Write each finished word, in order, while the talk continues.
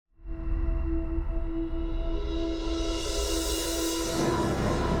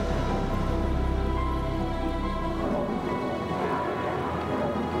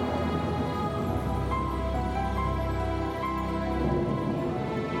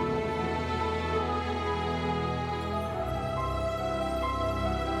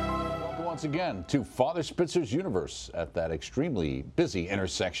once again to Father Spitzer's Universe at that extremely busy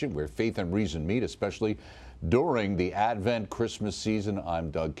intersection where faith and reason meet, especially during the Advent Christmas season. I'm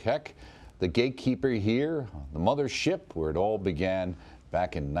Doug Keck, the gatekeeper here, the mothership where it all began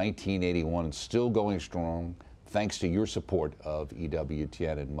back in 1981 and still going strong. Thanks to your support of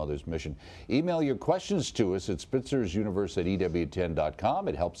EWTN and Mother's Mission. Email your questions to us at spitzersuniverse@ewtn.com.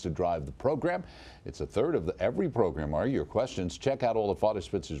 It helps to drive the program. It's a third of every program are your questions. Check out all of Father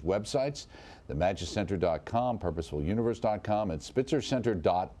Spitzer's websites, themagicenter.com, purposefuluniverse.com, and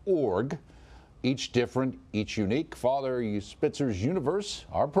spitzercenter.org. Each different, each unique. Father Spitzer's Universe,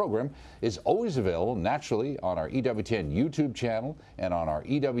 our program, is always available naturally on our EWTN YouTube channel and on our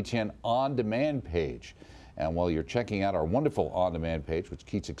EWTN On Demand page. And while you're checking out our wonderful on-demand page, which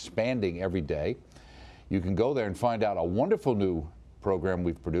keeps expanding every day, you can go there and find out a wonderful new program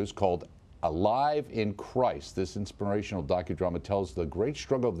we've produced called Alive in Christ. This inspirational docudrama tells the great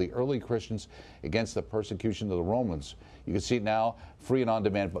struggle of the early Christians against the persecution of the Romans. You can see it now free and on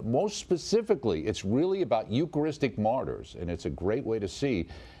demand, but most specifically, it's really about Eucharistic martyrs, and it's a great way to see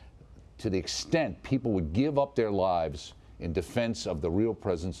to the extent people would give up their lives in defense of the real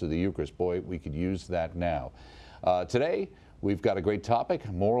presence of the Eucharist. Boy, we could use that now. Today, we've got a great topic,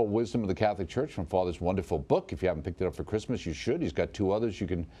 Moral Wisdom of the Catholic Church from Father's wonderful book. If you haven't picked it up for Christmas, you should. He's got two others you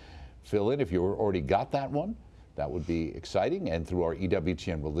can fill in if you already got that one. That would be exciting. And through our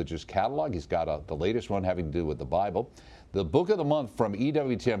EWTN religious catalog, he's got the latest one having to do with the Bible. The book of the month from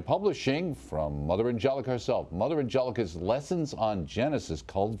EWTN Publishing, from Mother Angelica herself. Mother Angelica's Lessons on Genesis,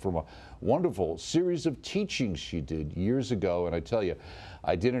 culled from a wonderful series of teachings she did years ago. And I tell you,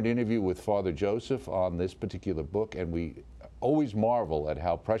 I did an interview with Father Joseph on this particular book, and we always marvel at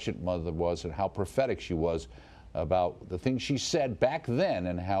how prescient Mother was and how prophetic she was about the things she said back then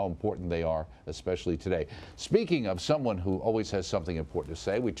and how important they are, especially today. Speaking of someone who always has something important to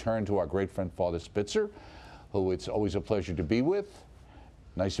say, we turn to our great friend Father Spitzer, who it's always a pleasure to be with.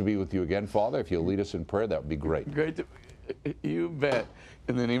 Nice to be with you again, Father. If you'll lead us in prayer, that would be great. Great. You bet.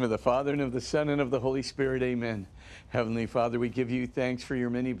 In the name of the Father, and of the Son, and of the Holy Spirit, amen. Heavenly Father, we give you thanks for your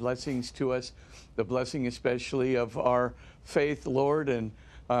many blessings to us, the blessing especially of our faith, Lord, and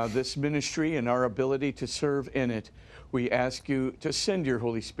this ministry and our ability to serve in it. We ask you to send your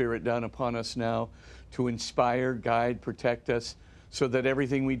Holy Spirit down upon us now to inspire, guide, protect us, so that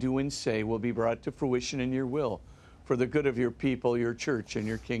everything we do and say will be brought to fruition in your will for the good of your people, your church, and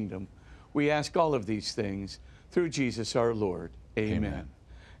your kingdom. We ask all of these things through Jesus our Lord. Amen.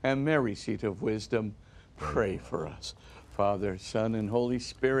 And Mary, seat of wisdom, pray for us. Father, Son, and Holy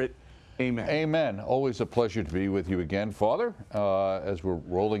Spirit, amen. Amen. Always a pleasure to be with you again, Father, as we're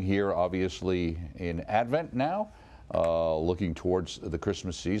rolling here, obviously, in Advent now, looking towards the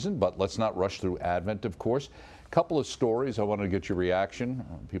Christmas season, but let's not rush through Advent, of course. Couple of stories. I want to get your reaction.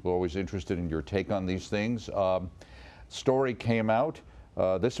 People are always interested in your take on these things. Story came out,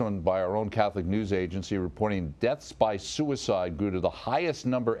 this one by our own Catholic news agency, reporting deaths by suicide grew to the highest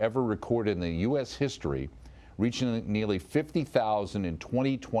number ever recorded in the U.S. history, reaching nearly 50,000 in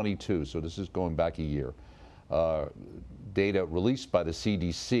 2022. So this is going back a year. Data released by the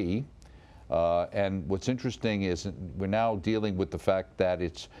CDC. And what's interesting is we're now dealing with the fact that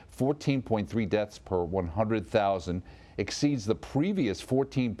it's 14.3 deaths per 100,000, exceeds the previous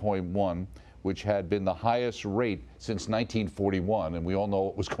 14.1, which had been the highest rate since 1941. And we all know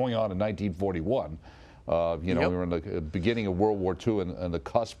what was going on in 1941. We were in the beginning of World War II and the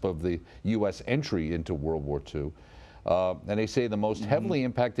cusp of the U.S. entry into World War II. And they say the most heavily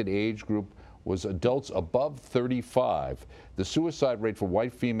impacted age group was adults above 35. The suicide rate for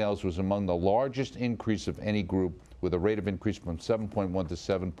white females was among the largest increase of any group, with a rate of increase from 7.1 to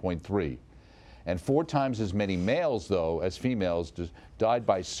 7.3. And 4 times as many males, though, as females died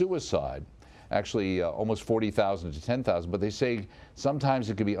by suicide. Actually, almost 40,000 to 10,000. But they say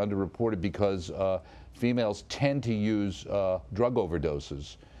sometimes it could be underreported because females tend to use drug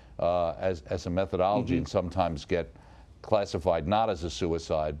overdoses as a methodology and sometimes get classified not as a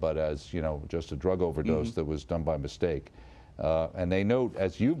suicide, but as, just a drug overdose that was done by mistake. And they note,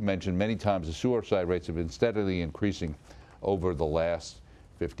 as you've mentioned many times, the suicide rates have been steadily increasing over the last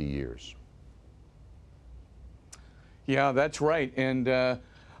 50 years. Yeah, that's right. And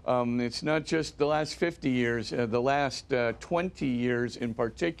it's not just the last 50 years. The last 20 years in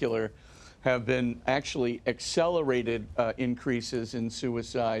particular have been actually accelerated increases in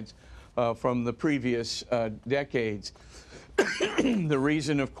suicides from the previous decades. The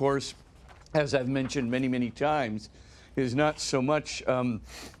reason, of course, as I've mentioned many, many times, is not so much,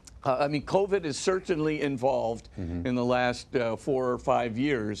 COVID is certainly involved in the last 4 or 5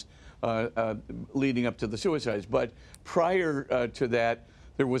 years leading up to the suicides. But prior to that,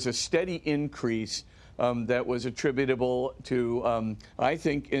 there was a steady increase that was attributable to, I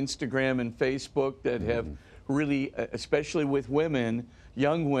think, Instagram and Facebook that have really, especially with women,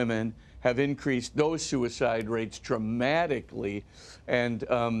 young women, have increased those suicide rates dramatically. And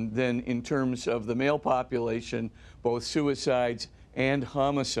then in terms of the male population, both suicides and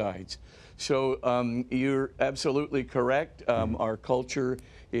homicides. So you're absolutely correct. Our culture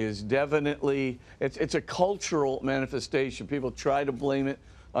is definitely, it's a cultural manifestation. People try to blame it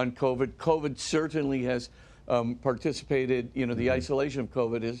on COVID. COVID certainly has participated, you know, the isolation of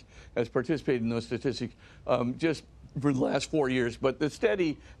COVID has participated in those statistics just for the last 4 years. But the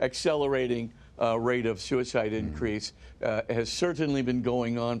steady accelerating rate of suicide increase has certainly been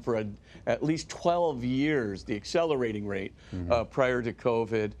going on for at least 12 years, the accelerating rate prior to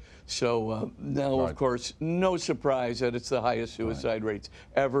COVID. So now, of course, no surprise that it's the highest suicide rates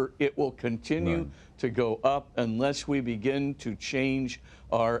ever. It will continue to go up unless we begin to change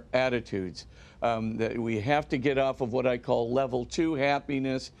our attitudes. That we have to get off of what I call level 2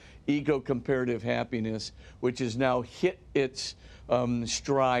 happiness, ego comparative happiness, which has now hit its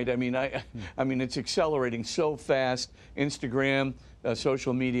stride. I mean, it's accelerating so fast. Instagram,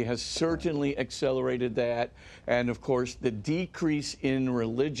 social media has certainly accelerated that. And of course, the decrease in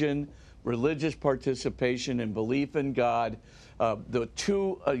religion, religious participation and belief in God, the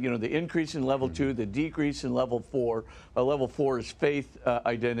two, the increase in level 2, the decrease in level 4. Level 4 is faith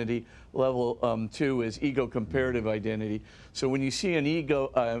identity. Level 2 is ego comparative identity. So when you see an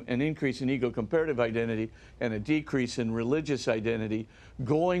increase in ego comparative identity and a decrease in religious identity,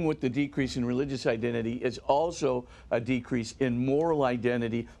 going with the decrease in religious identity is also a decrease in moral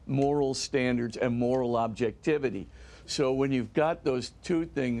identity, moral standards, and moral objectivity. So when you've got those two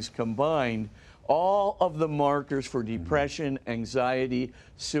things combined, all of the markers for depression, anxiety,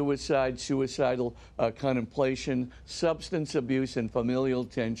 suicide, suicidal contemplation, substance abuse, and familial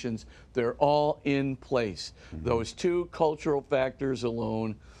tensions, they're all in place. Those two cultural factors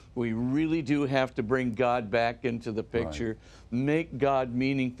alone, we really do have to bring God back into the picture, make God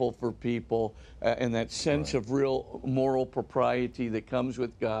meaningful for people, and that sense of real moral propriety that comes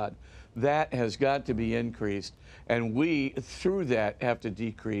with God. That has got to be increased, and we, through that, have to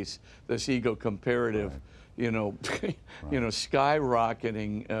decrease this ego comparative,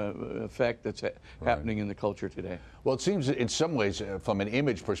 skyrocketing effect that's happening in the culture today. Well, it seems in some ways, from an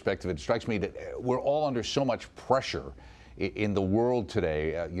image perspective, it strikes me that we're all under so much pressure in the world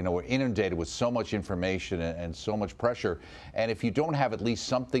today. We're inundated with so much information and so much pressure, and if you don't have at least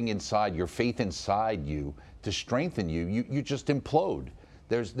something inside, your faith inside you to strengthen you, you just implode.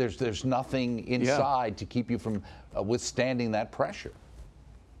 There's nothing inside to keep you from withstanding that pressure.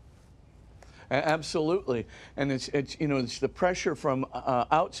 Absolutely, and it's the pressure from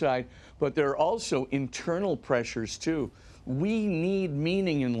outside, but there are also internal pressures too. We need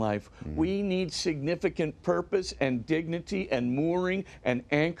meaning in life. We need significant purpose and dignity and mooring and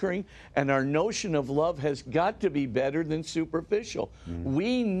anchoring, and our notion of love has got to be better than superficial.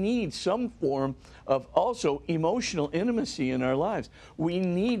 We need some form of also emotional intimacy in our lives. We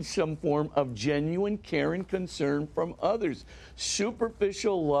need some form of genuine care and concern from others.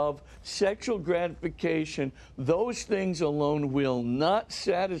 Superficial love, sexual gratification, those things alone will not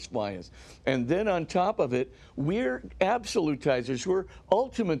satisfy us. And then on top of it, we're absolutizers, we're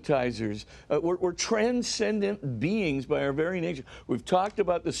ultimatizers, we're transcendent beings by our very nature. We've talked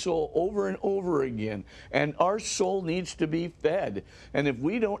about the soul over and over again, and our soul needs to be fed. And if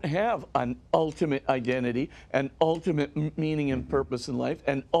we don't have an ultimate identity, an ultimate meaning and purpose in life,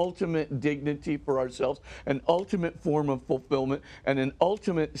 an ultimate dignity for ourselves, an ultimate form of fulfillment, and an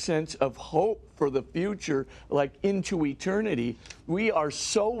ultimate sense of hope for the future, like into eternity, we are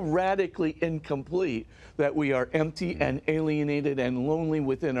so radically incomplete that we are empty and alienated and lonely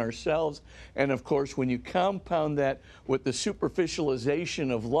within ourselves. And of course, when you compound that with the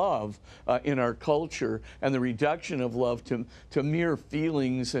superficialization of love in our culture and the reduction of love to mere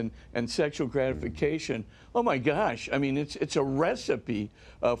feelings and sexual gratification, oh my gosh, I mean, it's a recipe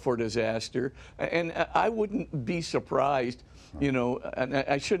for disaster. And I wouldn't be surprised, and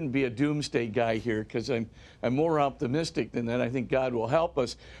I shouldn't be a doomsday guy here because I'm more optimistic than that. I think God will help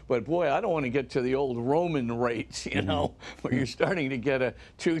us. But boy, I don't want to get to the old Roman rates, where you're starting to get a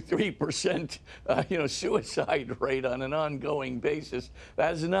 2-3%, suicide rate on an ongoing basis.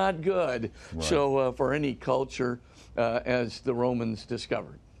 That's not good. Right. So for any culture, as the Romans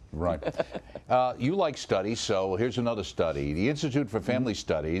discovered. Right. You like studies, so here's another study. The Institute for Family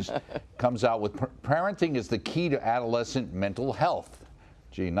Studies comes out with parenting is the key to adolescent mental health.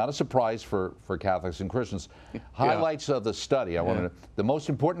 Gee, not a surprise for Catholics and Christians. Highlights of the study. I wanted to, the most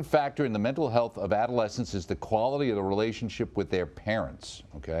important factor in the mental health of adolescents is the quality of the relationship with their parents.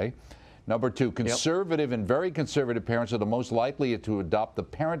 Okay. Number 2, conservative and very conservative parents are the most likely to adopt the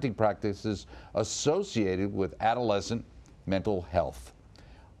parenting practices associated with adolescent mental health.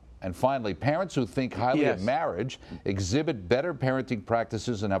 And finally, parents who think highly of marriage exhibit better parenting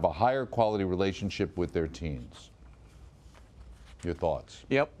practices and have a higher quality relationship with their teens. Your thoughts?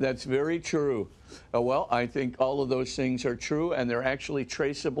 Yep, that's very true. Well, I think all of those things are true, and they're actually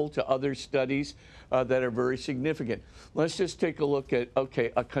traceable to other studies that are very significant. Let's just take a look at,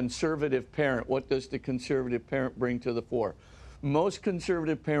 okay, a conservative parent. What does the conservative parent bring to the fore? Most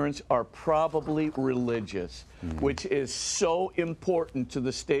conservative parents are probably religious, which is so important to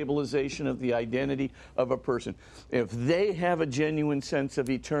the stabilization of the identity of a person. If they have a genuine sense of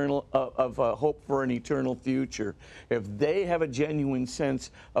hope for an eternal future, if they have a genuine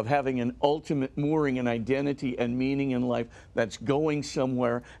sense of having an ultimate mooring and identity and meaning in life that's going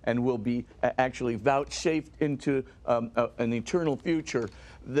somewhere and will be actually vouchsafed into an eternal future,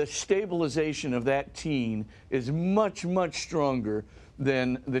 the stabilization of that teen is much, much stronger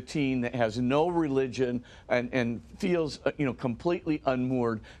than the teen that has no religion and feels completely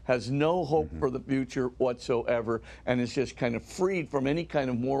unmoored, has no hope for the future whatsoever, and is just kind of freed from any kind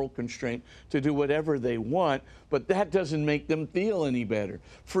of moral constraint to do whatever they want. But that doesn't make them feel any better.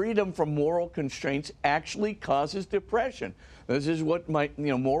 Freedom from moral constraints actually causes depression. This is what my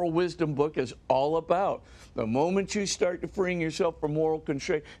moral wisdom book is all about. The moment you start freeing yourself from moral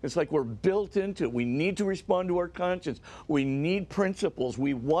constraint, it's like we're built into it. We need to respond to our conscience. We need principles.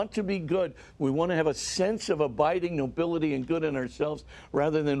 We want to be good. We want to have a sense of abiding nobility and good in ourselves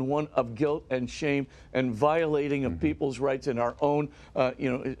rather than one of guilt and shame and violating of people's rights and our own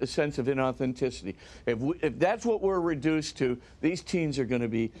a sense of inauthenticity. If that's what we're reduced to, these teens are going to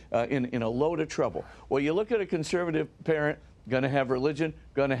be in a load of trouble. Well, you look at a conservative parent, going to have religion,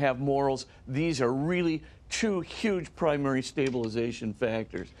 going to have morals. These are really two huge primary stabilization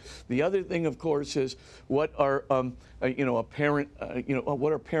factors. The other thing, of course, is what are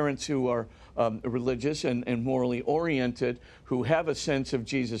what are parents who are religious and morally oriented, who have a sense of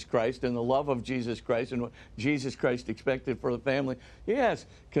Jesus Christ and the love of Jesus Christ and what Jesus Christ expected for the family. Yes,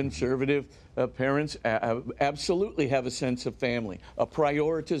 conservative parents absolutely have a sense of family, a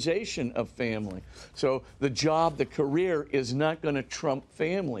prioritization of family. So the job, the career is not going to trump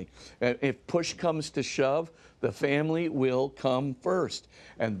family. If push comes to shove, the family will come first.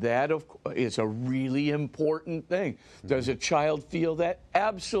 And that is a really important thing. Does a child feel that?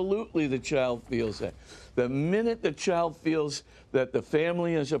 Absolutely, the child feels that. The minute the child feels that the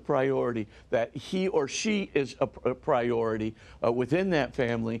family is a priority, that he or she is a priority within that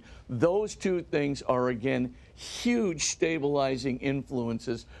family, those two things are, again, huge stabilizing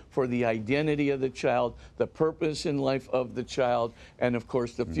influences for the identity of the child, the purpose in life of the child, and of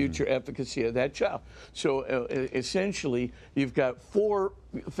course the future efficacy of that child. So essentially, you've got 4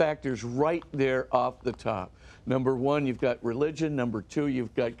 factors right there off the top. Number 1, you've got religion. Number 2,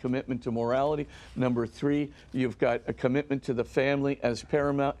 you've got commitment to morality. Number 3, you've got a commitment to the family as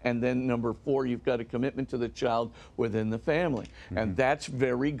paramount. And then number 4, you've got a commitment to the child within the family. And that's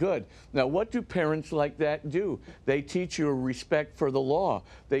very good. Now, what do parents like that do? They teach you a respect for the law.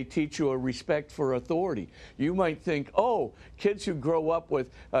 They teach you a respect for authority. You might think, oh, kids who grow up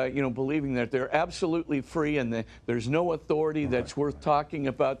with, believing that they're absolutely free and there's no authority that's worth talking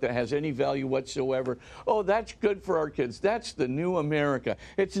about that has any value whatsoever. Oh, that's good for our kids. That's the new America.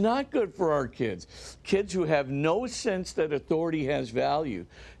 It's not good for our kids. Kids who have no sense that authority has value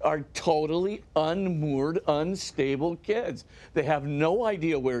are totally unmoored, unstable kids. They have no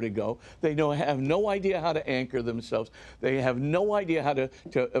idea where to go. They have no idea how to anchor themselves. They have no idea how to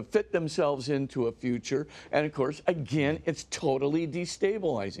fit themselves into a future. And of course, again, it's totally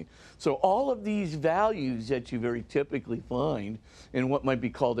destabilizing. So all of these values that you very typically find in what might be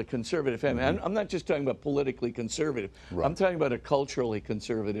called a conservative family. I'm not just talking about politically conservative. Right. I'm talking about a culturally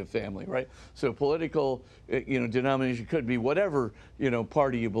conservative family, right? So political, denomination could be whatever,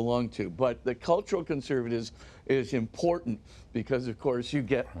 party you belong to. But the cultural conservatives is important because, of course, you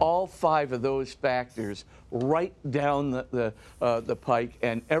get all 5 of those factors right down the pike,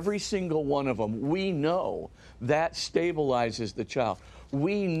 and every single one of them, we know that stabilizes the child.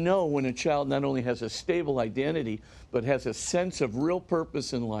 We know when a child not only has a stable identity, but has a sense of real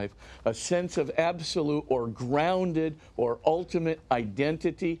purpose in life, a sense of absolute or grounded or ultimate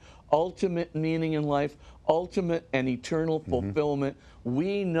identity, ultimate meaning in life, ultimate and eternal fulfillment.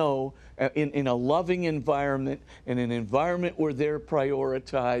 We know in a loving environment, in an environment where they're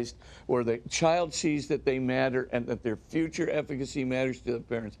prioritized, where the child sees that they matter and that their future efficacy matters to the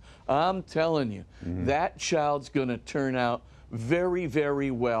parents, I'm telling you, that child's going to turn out very, very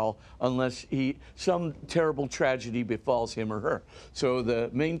well unless some terrible tragedy befalls him or her. So the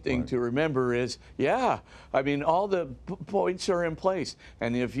main thing to remember is, I mean, all the points are in place.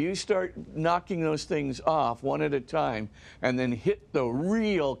 And if you start knocking those things off one at a time and then hit the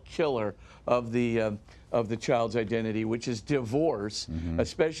real killer of the child's identity, which is divorce,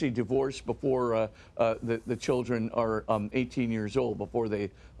 especially divorce before the children are 18 years old, before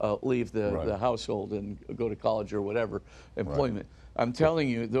they leave the household and go to college or whatever employment. I'm telling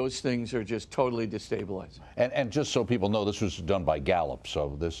you, those things are just totally destabilizing. And just so people know, this was done by Gallup,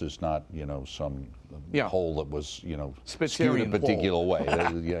 so this is not, some poll that was, skewed a particular way.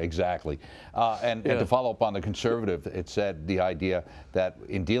 Yeah, exactly. And to follow up on the conservative, it said the idea that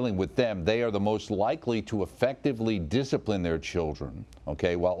in dealing with them, they are the most likely to effectively discipline their children,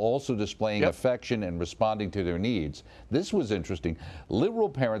 okay, while also displaying affection and responding to their needs. This was interesting. Liberal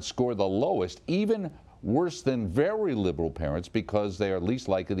parents score the lowest, even worse than very liberal parents, because they are least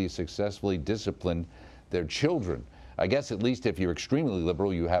likely to successfully discipline their children. I guess at least if you're extremely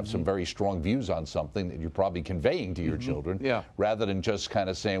liberal, you have some very strong views on something that you're probably conveying to your children, rather than just kind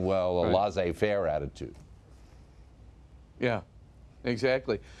of saying, well, a laissez-faire attitude. Yeah,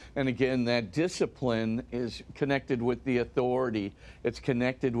 exactly. And again, that discipline is connected with the authority. It's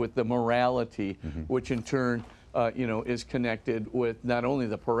connected with the morality, which in turn is connected with not only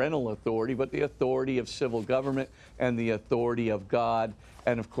the parental authority, but the authority of civil government and the authority of God,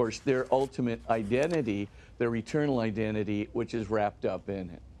 and of course their ultimate identity, their eternal identity, which is wrapped up in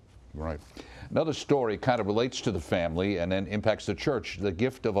it. Right. Another story kind of relates to the family and then impacts the church, the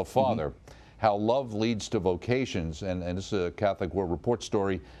gift of a father, how love leads to vocations, and this is a Catholic World Report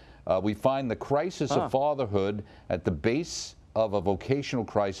story. We find the crisis of fatherhood at the base of a vocational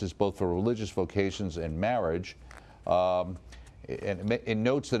crisis, both for religious vocations and marriage. And it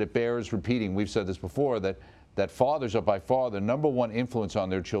notes that it bears repeating, we've said this before, that fathers are by far the #1 influence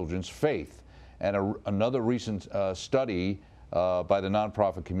on their children's faith. And another recent study by the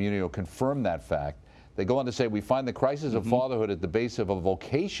nonprofit community will confirm that fact. They go on to say, we find the crisis of fatherhood at the base of a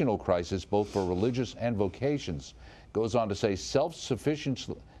vocational crisis, both for religious and vocations. Goes on to say,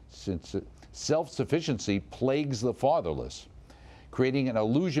 self-sufficiency plagues the fatherless, creating an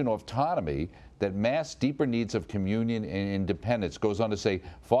illusion of autonomy that masks deeper needs of communion and independence. Goes on to say,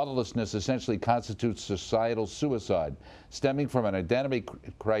 fatherlessness essentially constitutes societal suicide, stemming from an identity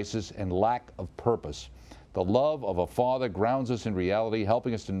crisis and lack of purpose. The love of a father grounds us in reality,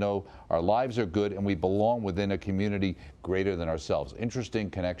 helping us to know our lives are good and we belong within a community greater than ourselves. Interesting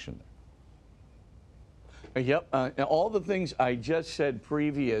connection. Yep. All the things I just said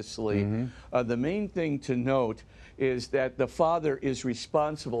previously, the main thing to note is that the father is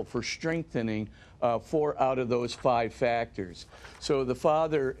responsible for strengthening 4 out of those 5 factors. So the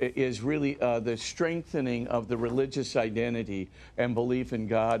father is really the strengthening of the religious identity and belief in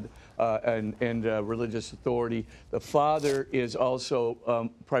God and religious authority. The father is also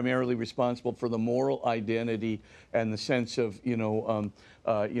primarily responsible for the moral identity and the sense of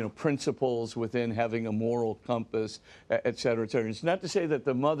principles within having a moral compass, et cetera, et cetera. It's not to say that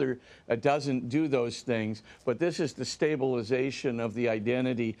the mother doesn't do those things, but this is the stabilization of the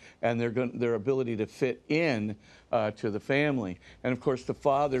identity and their ability to fit in to the family. And of course, the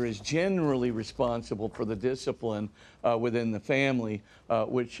father is generally responsible for the discipline within the family,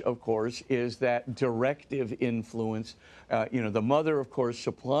 which of course is that directive influence. The mother, of course,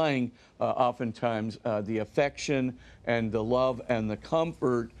 supplying oftentimes the affection and the love and the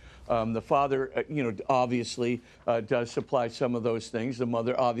comfort. The father, obviously does supply some of those things. The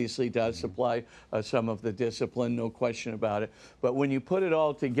mother obviously does supply some of the discipline, no question about it. But when you put it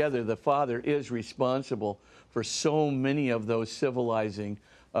all together, the father is responsible for so many of those civilizing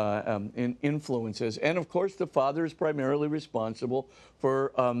influences. And of course, the father is primarily responsible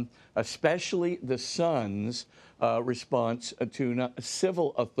for especially the son's response to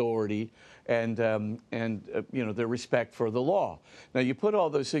civil authority and their respect for the law. Now, you put all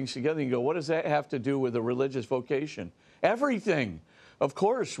those things together and you go, what does that have to do with a religious vocation? Everything. of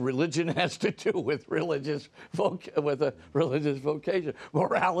course, religion has to do with with a religious vocation.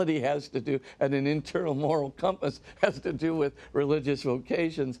 Morality has to do, and an internal moral compass has to do with religious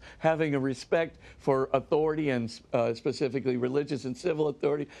vocations. Having a respect for authority, and specifically religious and civil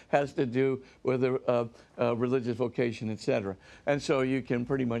authority, has to do with a religious vocation, etc. And so you can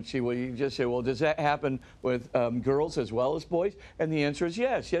pretty much see, well, you just say, well, does that happen with girls as well as boys? And the answer is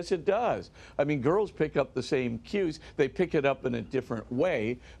yes. Yes, it does. I mean, girls pick up the same cues. They pick it up in a different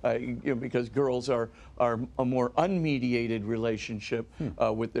way, because girls are a more unmediated relationship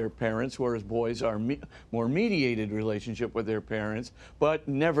with their parents, whereas boys are more mediated relationship with their parents. But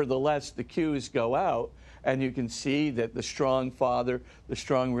nevertheless, the cues go out. And you can see that the strong father, the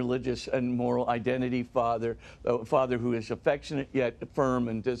strong religious and moral identity father, the father who is affectionate yet firm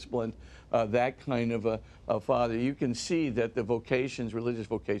and disciplined, that kind of a father, you can see that the vocations, religious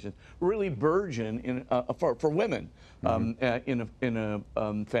vocations, really burgeon for women in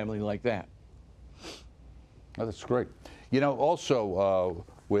a family like that. Oh, that's great. You know, also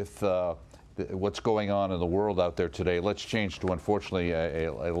with what's going on in the world out there today, let's change to, unfortunately,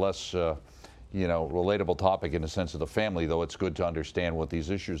 a less relatable topic in the sense of the family, though it's good to understand what these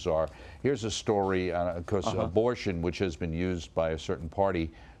issues are. Here's a story, because abortion, which has been used by a certain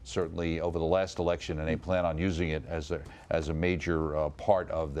party, certainly over the last election, and they plan on using it as a major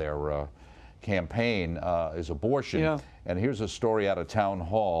part of their campaign, is abortion. Yeah. And here's a story out of Town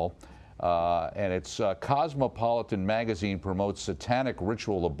Hall, and it's Cosmopolitan magazine promotes satanic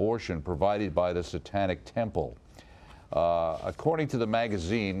ritual abortion provided by the Satanic Temple. According to the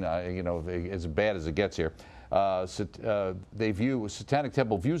magazine, as bad as it gets here, Satanic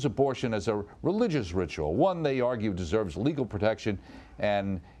Temple views abortion as a religious ritual, one they argue deserves legal protection,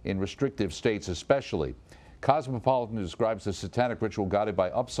 and in restrictive states especially. Cosmopolitan describes the satanic ritual guided by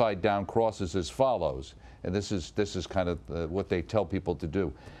upside-down crosses as follows, and this is kind of what they tell people to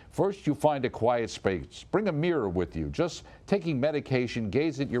do. First, you find a quiet space. Bring a mirror with you. Just taking medication,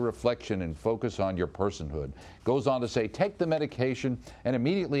 gaze at your reflection and focus on your personhood. Goes on to say, take the medication and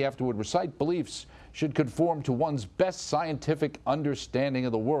immediately afterward recite beliefs should conform to one's best scientific understanding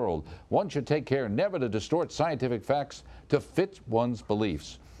of the world. One should take care never to distort scientific facts to fit one's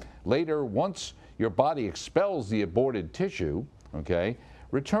beliefs. Later, once your body expels the aborted tissue,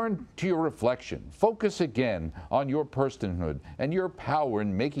 return to your reflection. Focus again on your personhood and your power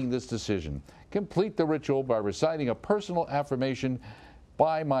in making this decision. Complete the ritual by reciting a personal affirmation,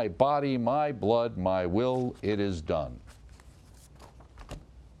 by my body, my blood, my will, it is done.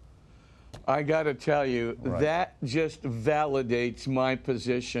 I got to tell you, that just validates my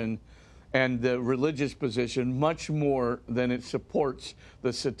position and the religious position much more than it supports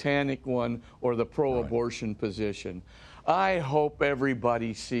the satanic one or the pro-abortion position. I hope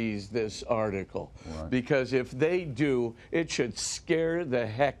everybody sees this article, because if they do, it should scare the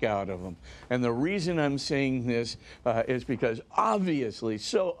heck out of them. And the reason I'm saying this is because obviously,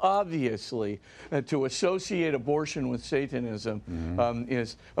 so obviously, to associate abortion with Satanism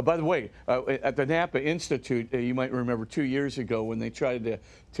is, by the way, at the Napa Institute, you might remember 2 years ago when they tried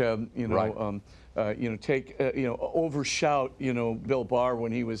to overshout, Bill Barr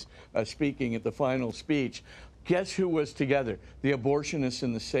when he was speaking at the final speech. Guess who was together? The abortionists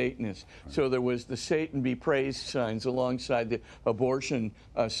and the Satanists. So there was the Satan be praised signs alongside the abortion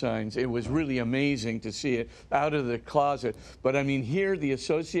signs. It was really amazing to see it out of the closet. But I mean, here, the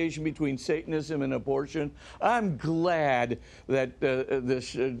association between Satanism and abortion, I'm glad that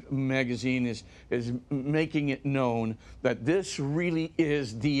this magazine is making it known that this really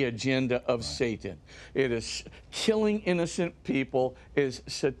is the agenda of Satan. It is killing innocent people is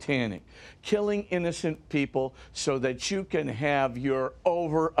satanic. Killing innocent people so that you can have your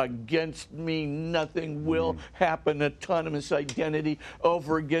over against me, nothing will happen, autonomous identity,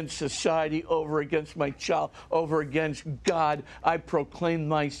 over against society, over against my child, over against God. I proclaim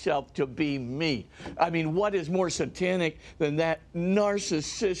myself to be me. I mean, what is more satanic than that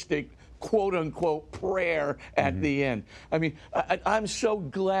narcissistic quote-unquote prayer at the end? I mean, I'm so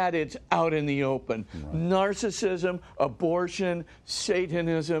glad it's out in the open. Narcissism, abortion,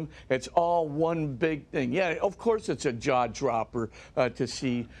 Satanism, it's all one big thing. Yeah, of course it's a jaw-dropper to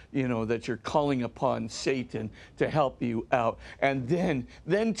see, that you're calling upon Satan to help you out. And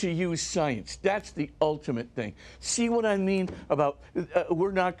then to use science. That's the ultimate thing. See what I mean about, we're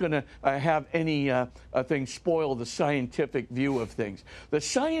not going to have any thing spoil the scientific view of things. The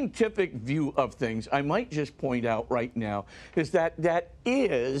scientific view of things, I might just point out right now, is that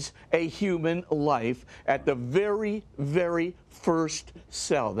is a human life at the very, very first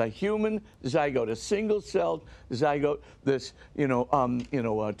cell, the human zygote, a single-celled zygote. This,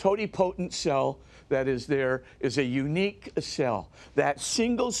 a totipotent cell that is there is a unique cell. That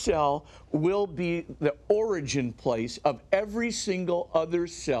single cell will be the origin place of every single other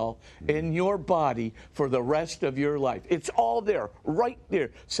cell in your body for the rest of your life. It's all there, right there,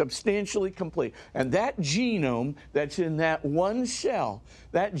 substantially complete. And that genome that's in that one cell,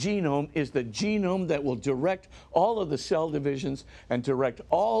 that genome is the genome that will direct all of the cell divisions and direct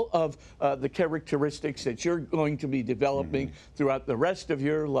all of the characteristics that you're going to be developing throughout the rest of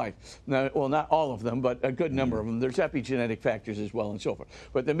your life. Now, well, not all of them, but a good number of them. There's epigenetic factors as well and so forth.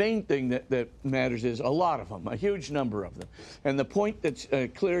 But the main thing that matters is a lot of them, a huge number of them. And the point that's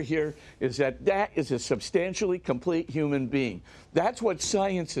clear here is that that is a substantially complete human being. That's what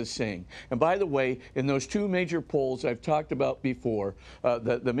science is saying. And by the way, in those two major polls I've talked about before,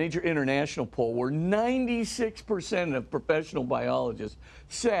 the major international poll, where 96% of professional biologists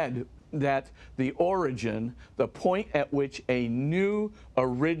said that the origin, the point at which a new,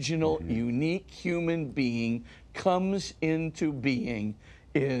 original, unique human being comes into being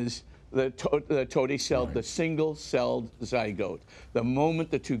is the toticelled, the single-celled zygote. The moment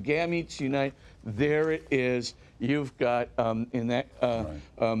the two gametes unite, there it is. You've got, in that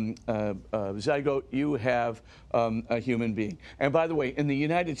zygote, you have a human being. And by the way, in the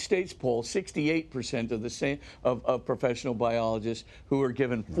United States poll, 68% of the of professional biologists who were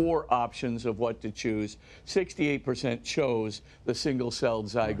given 4 options of what to choose, 68% chose the single-celled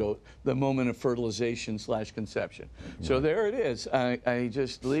zygote, the moment of fertilization/conception. So there it is. I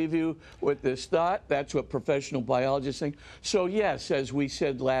just leave you with this thought. That's what professional biologists think. So yes, as we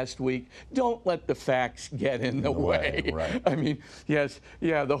said last week, don't let the facts get in the way. Right. I mean, yes,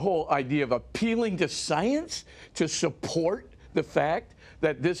 yeah, the whole idea of appealing to science to support the fact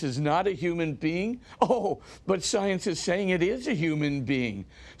that this is not a human being. Oh, but science is saying it is a human being.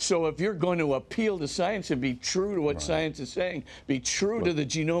 So if you're going to appeal to science and be true to what science is saying, be true to the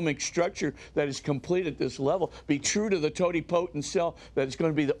genomic structure that is complete at this level, be true to the totipotent cell that is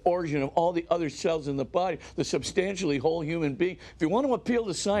going to be the origin of all the other cells in the body, the substantially whole human being. If you want to appeal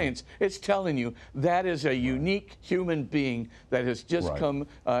to science, it's telling you that is a unique human being that has just come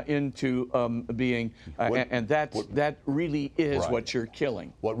into being, and that really is what you're killing.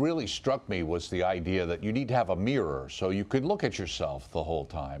 What really struck me was the idea that you need to have a mirror so you could look at yourself the whole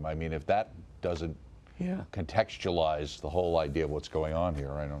time. I mean, if that doesn't contextualize the whole idea of what's going on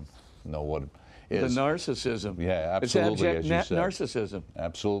here, I don't know what it is. The narcissism. Yeah, absolutely. It's abject narcissism.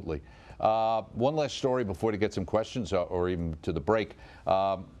 Absolutely. One last story before to get some questions or even to the break.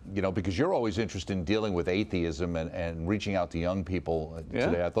 Because you're always interested in dealing with atheism and reaching out to young people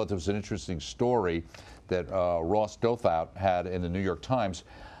today. I thought there was an interesting story that Ross Douthat had in the New York Times.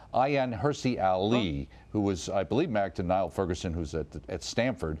 Ayaan Hirsi Ali, who was, I believe, married to Niall Ferguson, who's at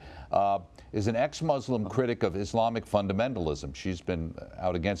Stanford, is an ex-Muslim critic of Islamic fundamentalism. She's been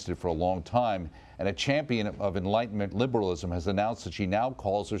out against it for a long time, and a champion of Enlightenment liberalism has announced that she now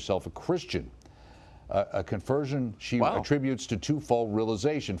calls herself a Christian. A conversion she attributes to twofold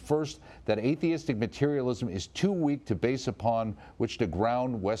realization. First, that atheistic materialism is too weak to base upon which to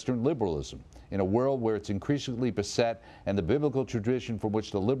ground Western liberalism. In a world where it's increasingly beset and the biblical tradition from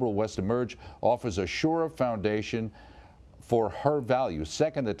which the liberal West emerged offers a surer foundation for her values.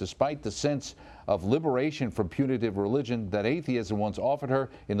 Second, that despite the sense of liberation from punitive religion that atheism once offered her,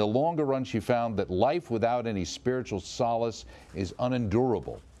 in the longer run she found that life without any spiritual solace is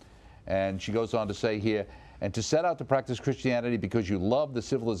unendurable. And she goes on to say here, and to set out to practice Christianity because you love the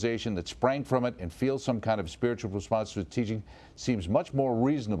civilization that sprang from it and feel some kind of spiritual response to its teaching seems much more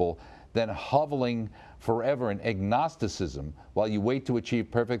reasonable than hoveling forever in agnosticism while you wait to achieve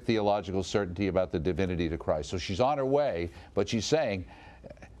perfect theological certainty about the divinity of Christ. So she's on her way, but she's saying,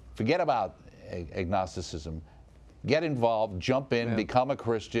 forget about agnosticism. Get involved, jump in, become a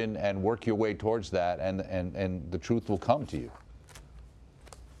Christian, and work your way towards that, and the truth will come to you.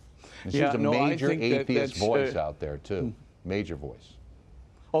 And she's a major atheist voice out there, too. Major voice.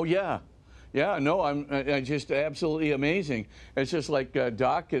 Oh, yeah. Yeah, no, I'm just absolutely amazing. It's just like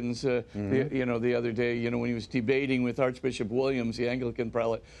Dawkins, the other day, when he was debating with Archbishop Williams, the Anglican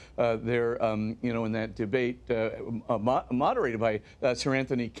prelate, there, in that debate moderated by Sir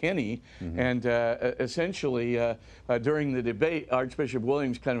Anthony Kenny, and essentially during the debate, Archbishop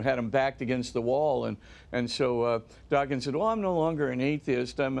Williams kind of had him backed against the wall, and so Dawkins said, "Well, I'm no longer an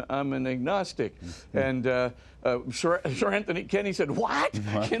atheist. I'm an agnostic," and Sir Anthony Kenny said, "What?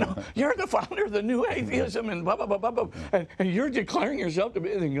 You're the founder of the new atheism and blah, blah, blah, blah, blah, and you're declaring yourself to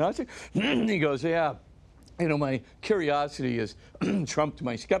be an agnostic?" He goes, "Yeah. my curiosity has trumped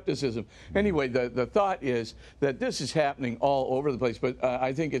my skepticism. Anyway, the thought is that this is happening all over the place, but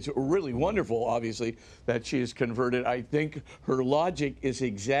I think it's really wonderful, obviously, that she is converted. I think her logic is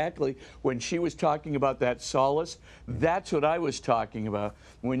exactly when she was talking about that solace, that's what I was talking about.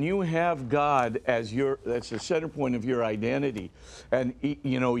 When you have God as that's the center point of your identity, and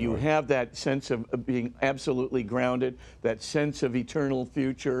you have that sense of being absolutely grounded, that sense of eternal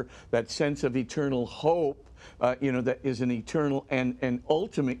future, that sense of eternal hope, that is an eternal and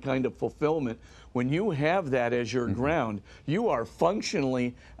ultimate kind of fulfillment. When you have that as your ground, you are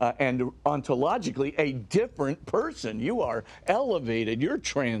functionally and ontologically a different person. You are elevated. You're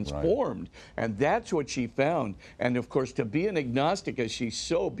transformed. Right. And that's what she found. And, of course, to be an agnostic, as she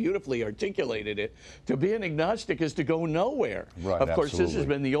so beautifully articulated it, to be an agnostic is to go nowhere. Right, of course, absolutely. This has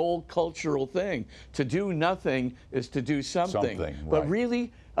been the old cultural thing. To do nothing is to do something. But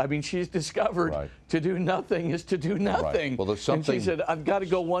really, I mean, she's discovered to do nothing is to do nothing. Right. Well, there's something, and she said, I've got to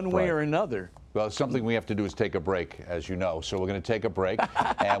go one way or another. Well, something we have to do is take a break, as you know. So we're going to take a break,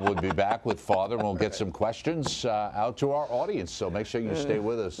 and we'll be back with Father, and we'll get some questions out to our audience. So make sure you stay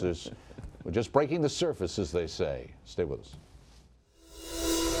with us. We're just breaking the surface, as they say. Stay with us.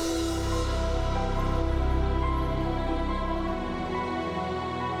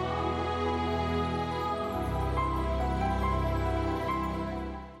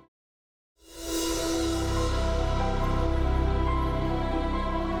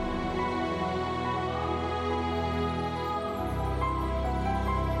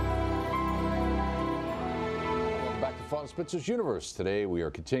 Father Spitzer's Universe. Today we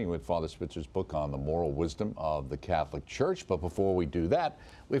are continuing with Father Spitzer's book on the moral wisdom of the Catholic Church. But before we do that,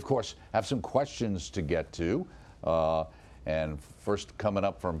 we of course have some questions to get to. And first coming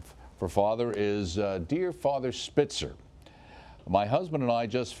up for Father is, Dear Father Spitzer, my husband and I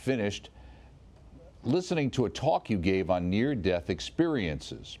just finished listening to a talk you gave on near-death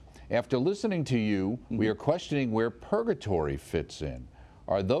experiences. After listening to you, we are questioning where purgatory fits in.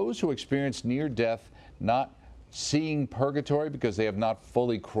 Are those who experience near-death not seeing purgatory because they have not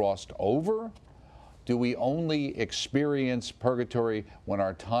fully crossed over? Do we only experience purgatory when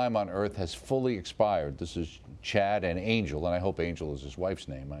our time on earth has fully expired? This is Chad and Angel, and I hope Angel is his wife's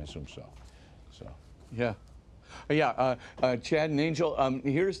name. I assume so. Yeah. Chad and Angel,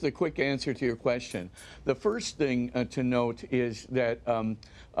 here's the quick answer to your question. The first thing to note is that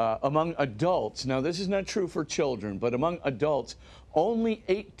among adults, now this is not true for children, but among adults, only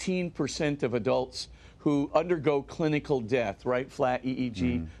 18% of adults who undergo clinical death, right, flat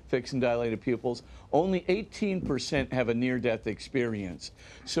EEG, fixed and dilated pupils, only 18% have a near-death experience.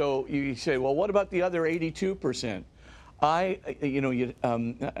 So you say, well, what about the other 82%?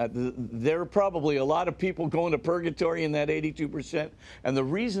 There are probably a lot of people going to purgatory in that 82%, and the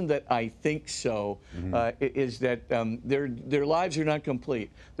reason that I think so is that their lives are not complete.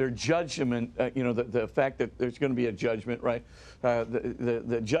 Their judgment, the fact that there's going to be a judgment, right?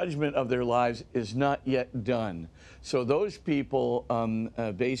 The judgment of their lives is not yet done. So those people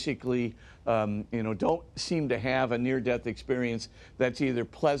basically, don't seem to have a near-death experience that's either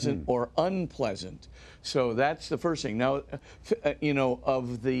pleasant or unpleasant. So that's the first thing. Now,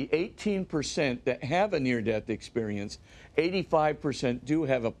 of the 18% that have a near-death experience, 85% do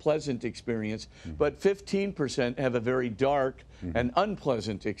have a pleasant experience, but 15% have a very dark and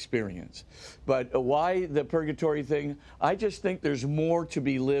unpleasant experience. But why the purgatory thing? I just think there's more to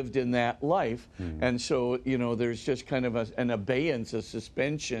be lived in that life. And so, there's just kind of an abeyance, a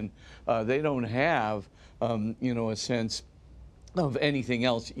suspension. They don't have, a sense of anything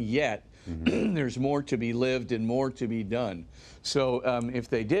else yet. There's more to be lived and more to be done. So if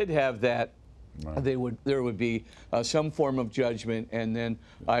they did have that, there would be some form of judgment, and then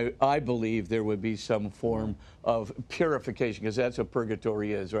I believe there would be some form of purification, because that's what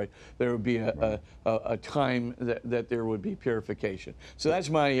purgatory is, right? There would be a time that there would be purification. So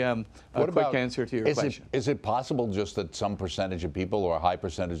that's my quick answer to your question. Is it possible just that some percentage of people, or a high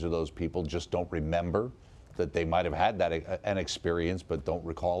percentage of those people, just don't remember that they might have had an experience but don't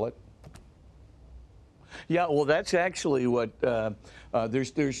recall it? Yeah, well, that's actually what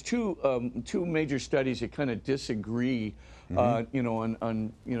there's two major studies that kind of disagree, on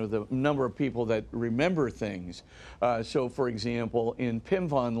the number of people that remember things. So, for example, in Pim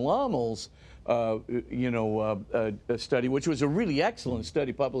van Lommel's a study, which was a really excellent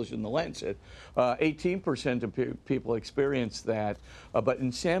study published in The Lancet, 18% of people experienced that. But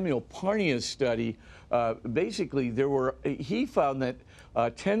in Samuel Parnia's study, basically he found that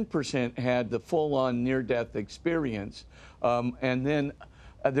 10% had the full-on near-death experience, and then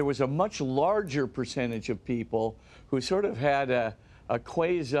there was a much larger percentage of people who sort of had a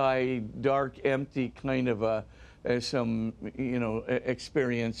quasi dark, empty kind of some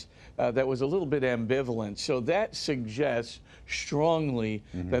experience that was a little bit ambivalent. So that suggests strongly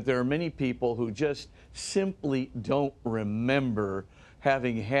that there are many people who just simply don't remember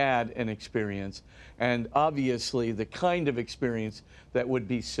having had an experience, and obviously the kind of experience that would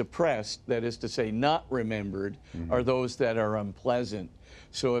be suppressed, that is to say not remembered, are those that are unpleasant.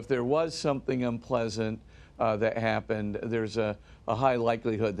 So if there was something unpleasant that happened, there's a high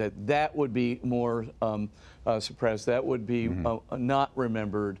likelihood that that would be more suppressed, that would be not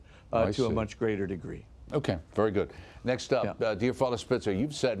remembered to a much greater degree. Okay, very good. Next up, dear Father Spitzer,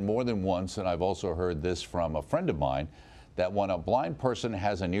 you've said more than once, and I've also heard this from a friend of mine, that when a blind person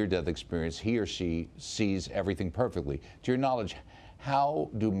has a near-death experience, he or she sees everything perfectly. To your knowledge, how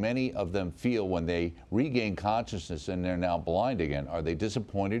do many of them feel when they regain consciousness and they're now blind again? Are they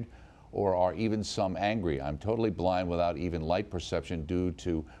disappointed, or are even some angry? I'm totally blind without even light perception due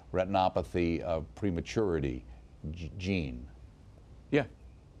to retinopathy of prematurity. Gene.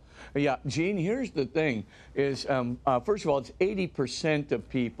 Yeah, Gene, here's the thing, is first of all, it's 80% of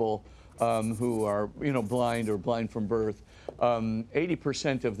people who are, blind or blind from birth.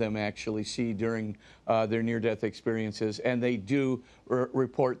 80% of them actually see during their near-death experiences, and they do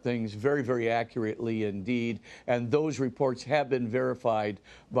report things very, very accurately indeed. And those reports have been verified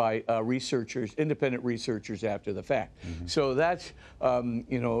by researchers, independent researchers after the fact. So that's,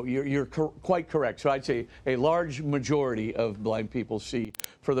 you're quite correct. So I'd say a large majority of blind people see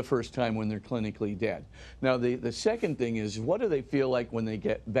for the first time when they're clinically dead. Now, the second thing is, what do they feel like when they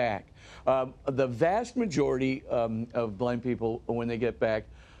get back? The vast majority of blind people, when they get back,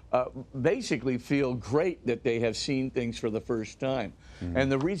 basically feel great that they have seen things for the first time.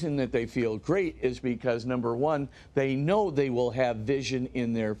 And the reason that they feel great is because, number one, they know they will have vision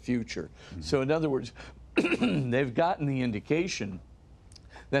in their future. So in other words, they've gotten the indication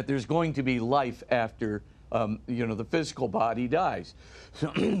that there's going to be life after the physical body dies.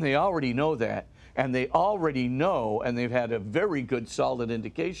 So they already know that. And they already know, and they've had a very good solid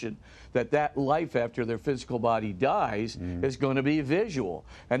indication that that life after their physical body dies is going to be visual.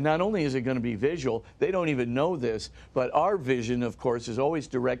 And not only is it going to be visual, they don't even know this, but our vision, of course, is always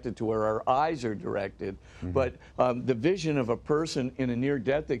directed to where our eyes are directed. But the vision of a person in a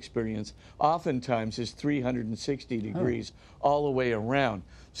near-death experience oftentimes is 360 degrees all the way around.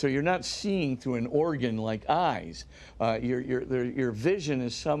 So you're not seeing through an organ like eyes. Your vision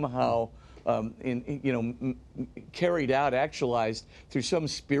is somehow carried out, actualized through some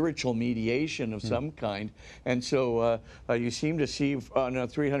spiritual mediation of some kind, and so you seem to see on a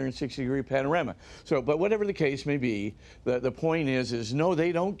 360-degree panorama. So, but whatever the case may be, the point is no,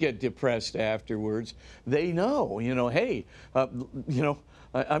 they don't get depressed afterwards. They know, hey,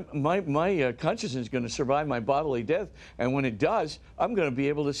 my consciousness is going to survive my bodily death, and when it does, I'm going to be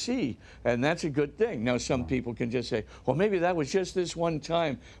able to see, and that's a good thing. Now, some people can just say, well, maybe that was just this one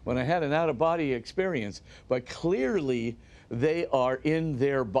time when I had an out-of-body experience, but clearly they are in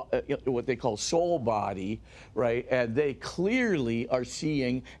their what they call soul body, right? And they clearly are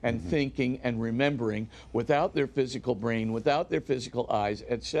seeing and thinking and remembering without their physical brain, without their physical eyes,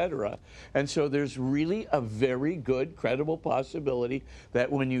 etc. And so there's really a very good, credible possibility that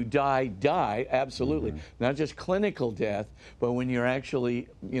when you die, absolutely, not just clinical death, but when you're actually,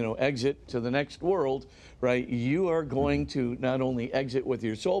 exit to the next world, right? You are going to not only exit with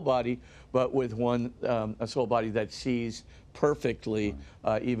your soul body, but with a soul body that sees perfectly,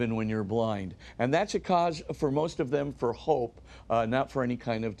 even when you're blind. And that's a cause for most of them for hope, not for any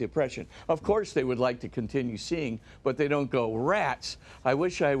kind of depression. Of course, they would like to continue seeing, but they don't go, rats, I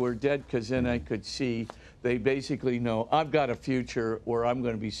wish I were dead because then I could see. They basically know, I've got a future where I'm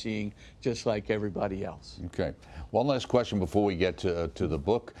going to be seeing just like everybody else. Okay. One last question before we get to the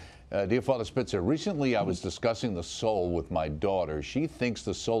book. Dear Father Spitzer, recently I was discussing the soul with my daughter. She thinks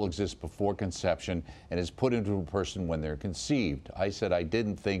the soul exists before conception and is put into a person when they're conceived. I said I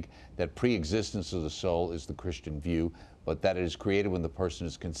didn't think that pre-existence of the soul is the Christian view, but that it is created when the person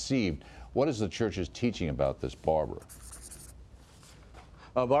is conceived. What is the Church's teaching about this, Barbara?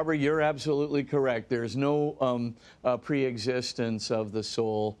 Barbara, you're absolutely correct. There's no pre-existence of the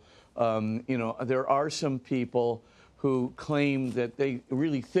soul. There are some people who claim that they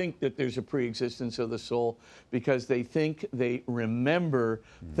really think that there's a pre-existence of the soul because they think they remember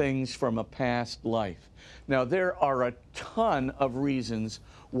things from a past life. Now, there are a ton of reasons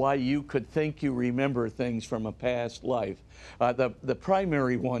why you could think you remember things from a past life. The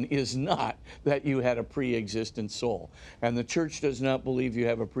primary one is not that you had a pre-existent soul. And the church does not believe you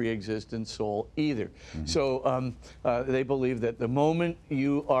have a pre-existent soul either. So they believe that the moment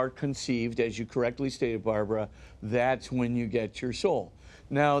you are conceived, as you correctly stated, Barbara, that's when you get your soul.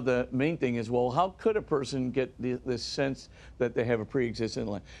 Now, the main thing is, well, how could a person get this sense that they have a pre-existent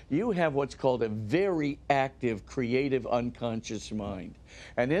life? You have what's called a very active, creative, unconscious mind.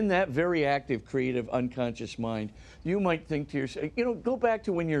 And in that very active, creative, unconscious mind, you might think to yourself, you know, go back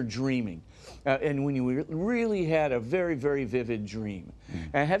to when you're dreaming. And when you really had a very, very vivid dream.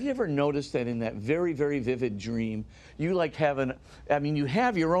 And have you ever noticed that in that very, very vivid dream, you like have you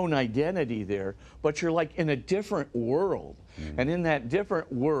have your own identity there, but you're like in a different world. And in that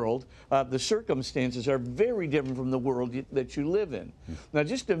different world, the circumstances are very different from the world that you live in. Now,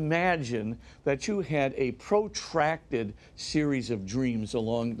 just imagine that you had a protracted series of dreams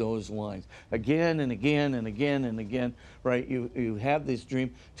along those lines, again and again and again and again, right? You have this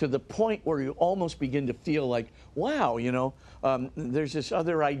dream to the point where you almost begin to feel like, wow, you know, there's this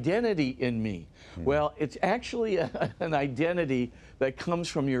other identity in me. Well, it's actually an identity that comes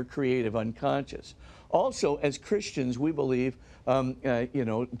from your creative unconscious. Also, as Christians, we believe,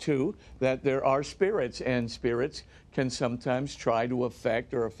 too, that there are spirits, and spirits can sometimes try to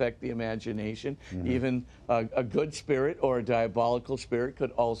affect the imagination. Even a good spirit or a diabolical spirit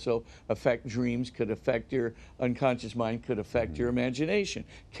could also affect dreams, could affect your unconscious mind, could affect your imagination.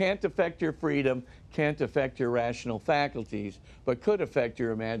 Can't affect your freedom, can't affect your rational faculties, but could affect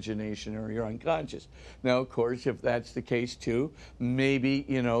your imagination or your unconscious. Now, of course, if that's the case too, maybe,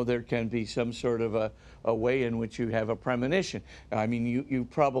 you know, there can be some sort of a way in which you have a premonition. I mean, you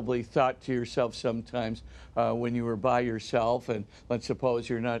probably thought to yourself sometimes when you were by yourself, and let's suppose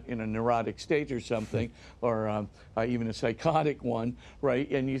you're not in a neurotic state or something, or even a psychotic one,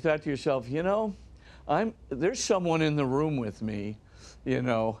 right? And you thought to yourself, you know, there's someone in the room with me, you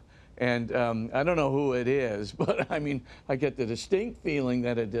know, and I don't know who it is, but I mean, I get the distinct feeling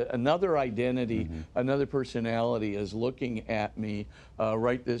that another identity, another personality is looking at me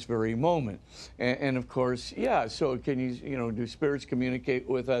right this very moment. And of course, yeah, so can do spirits communicate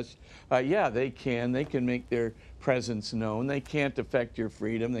with us? Yeah, they can. They can make their presence known. They can't affect your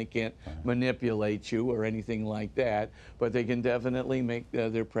freedom. They can't manipulate you or anything like that, but they can definitely make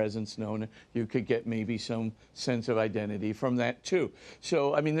their presence known. You could get maybe some sense of identity from that too.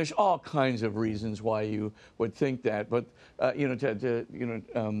 So, I mean, there's all kinds of reasons why you would think that, but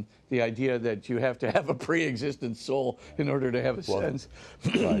the idea that you have to have a pre-existent soul in order to have a sense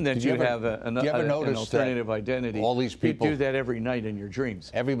that you have an alternative identity. All these people you do that every night in your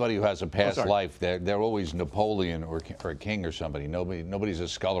dreams. Everybody who has a past life, they're always Napoleon or a king or somebody. Nobody's a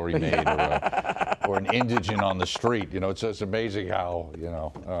scullery maid or an indigent on the street. You know, it's just amazing how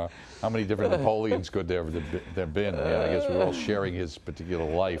many different Napoleons could there have been. Yeah, I guess we're all sharing his particular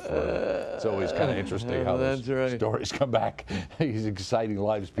life. It's always kind of interesting how those stories come back. These exciting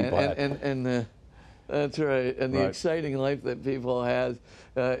lives people have. That's right, and the exciting life that people have,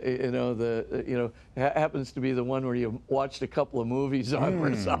 happens to be the one where you watched a couple of movies on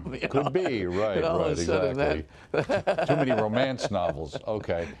or something. Could be, right, exactly. Too many romance novels.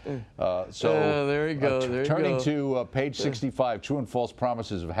 Okay, there you go. Turning to page 65, True and False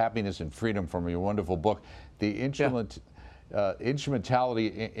Promises of Happiness and Freedom from your wonderful book, the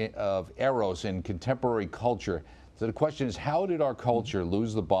instrumentality of Eros in contemporary culture. So the question is, how did our culture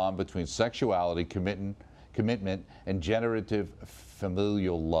lose the bond between sexuality, commitment, and generative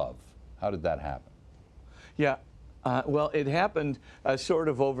familial love? How did that happen? Yeah. Well, it happened sort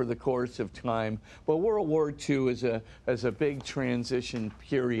of over the course of time. But World War II is a big transition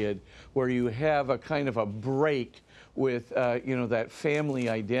period where you have a kind of a break with that family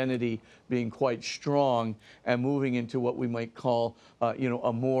identity being quite strong and moving into what we might call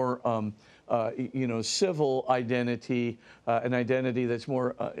a more civil identity, an identity that's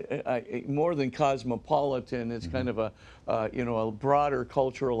more than cosmopolitan. It's kind of a broader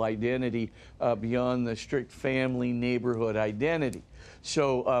cultural identity beyond the strict family neighborhood identity.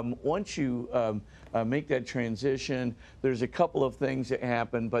 So once you make that transition, there's a couple of things that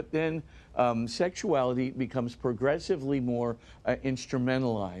happen, but then sexuality becomes progressively more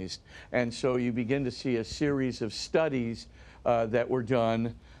instrumentalized. And so you begin to see a series of studies that were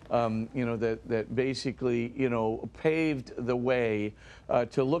done that basically, paved the way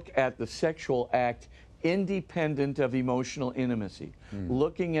to look at the sexual act independent of emotional intimacy,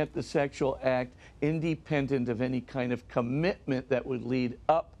 looking at the sexual act independent of any kind of commitment that would lead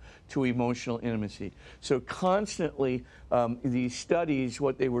up to emotional intimacy. So constantly, these studies,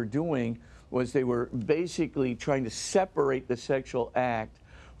 what they were doing was they were basically trying to separate the sexual act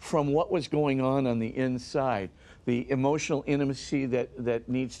from what was going on the inside. The emotional intimacy that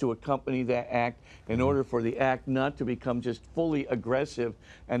needs to accompany that act in order for the act not to become just fully aggressive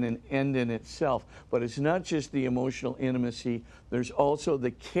and an end in itself. But it's not just the emotional intimacy, there's also the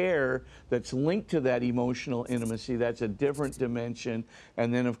care that's linked to that emotional intimacy. That's a different dimension.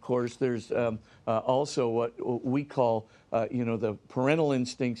 And then, of course, there's also what we call the parental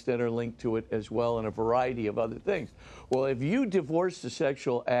instincts that are linked to it as well, and a variety of other things. Well, if you divorce the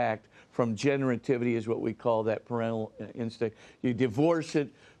sexual act from generativity, is what we call that parental instinct, you divorce it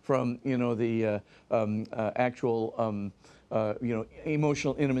from the actual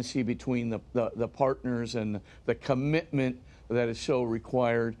emotional intimacy between the partners and the commitment that is so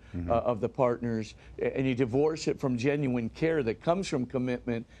required of the partners, and you divorce it from genuine care that comes from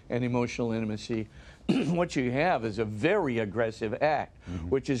commitment and emotional intimacy. What you have is a very aggressive act,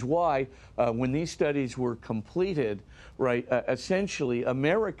 which is why when these studies were completed, right, essentially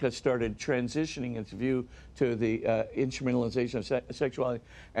America started transitioning its view to the instrumentalization of sexuality,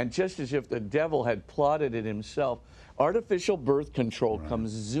 and just as if the devil had plotted it himself, artificial birth control comes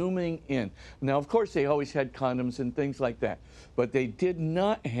zooming in. Now, of course, they always had condoms and things like that, but they did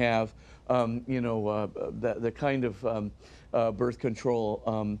not have, the kind of birth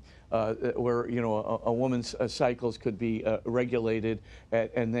control where a woman's cycles could be regulated,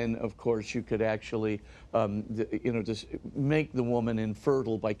 and then of course you could actually just make the woman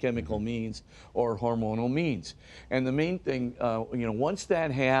infertile by chemical means or hormonal means. And the main thing, once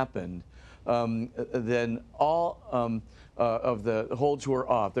that happened, then all of the holds were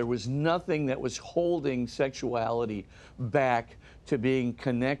off. There was nothing that was holding sexuality back to being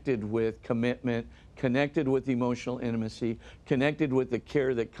connected with commitment, connected with emotional intimacy, connected with the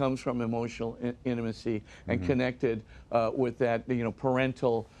care that comes from emotional intimacy, and connected with that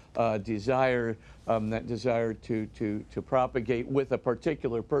parental desire, that desire to propagate with a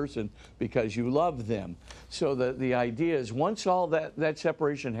particular person because you love them. So the idea is, once all that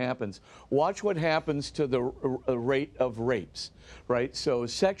separation happens, watch what happens to the rate of rapes, right? So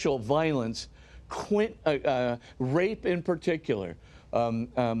sexual violence, rape in particular,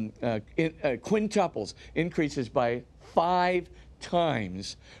 quintuples, increases by 5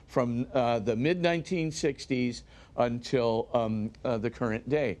 times from the mid-1960s until the current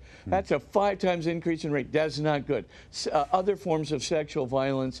day. That's a 5 times increase in rate. That's not good. Other forms of sexual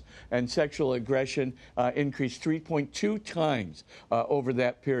violence and sexual aggression increased 3.2 times over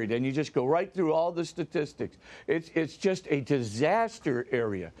that period. And you just go right through all the statistics. It's just a disaster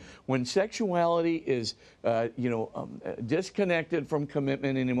area. When sexuality is disconnected from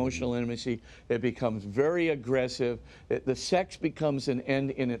commitment and emotional intimacy, it becomes very aggressive. The sex becomes an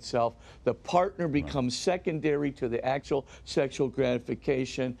end in itself. The partner becomes secondary to the actual sexual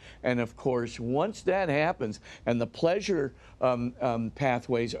gratification. And of course, once that happens and the pleasure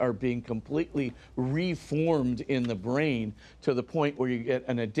pathways are being completely reformed in the brain to the point where you get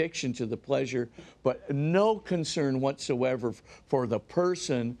an addiction to the pleasure, but no concern whatsoever for the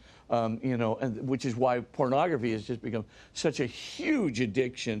person, and which is why pornography has just become such a huge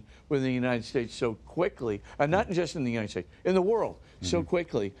addiction within the United States so quickly, and not just in the United States, in the world so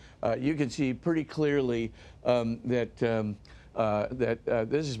quickly. You can see pretty clearly that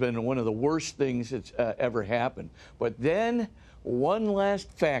this has been one of the worst things that's ever happened. But then one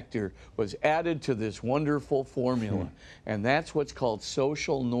last factor was added to this wonderful formula, and that's what's called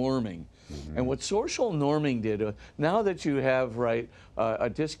social norming. And what social norming did, now that you have a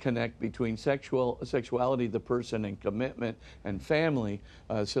disconnect between sexuality, the person, and commitment and family,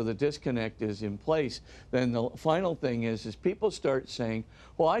 so the disconnect is in place, then the final thing is people start saying,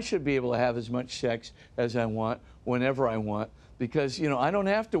 well, I should be able to have as much sex as I want, whenever I want, because I don't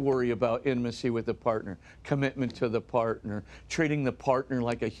have to worry about intimacy with the partner, commitment to the partner, treating the partner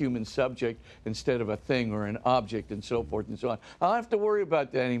like a human subject instead of a thing or an object, and so forth and so on. I don't have to worry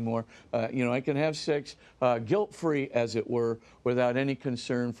about that anymore. I can have sex guilt-free, as it were, without any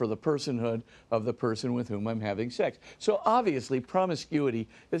concern for the personhood of the person with whom I'm having sex. So obviously, promiscuity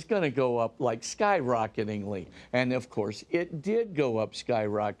is going to go up like skyrocketingly, and of course, it did go up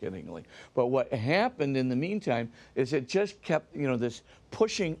skyrocketingly. But what happened in the meantime is it just kept this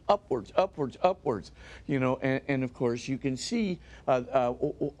pushing upwards, upwards, upwards, and of course you can see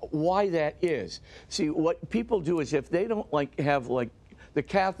why that is. See, what people do is, if they don't have the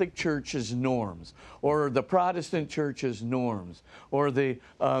Catholic Church's norms, or the Protestant Church's norms, or the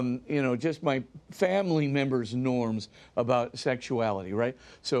just my family members' norms about sexuality, right?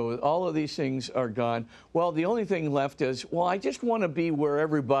 So all of these things are gone. Well, the only thing left is, well, I just want to be where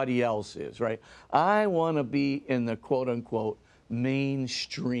everybody else is, right? I want to be in the quote-unquote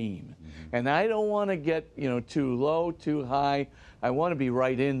mainstream. And I don't want to get, too low, too high. I want to be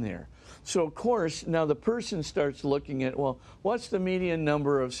right in there. So, of course, now the person starts looking at, well, what's the median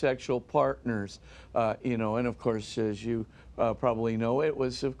number of sexual partners? And of course, as you probably know, it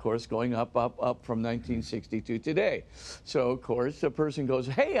was, of course, going up from 1960 to today. So, of course, the person goes,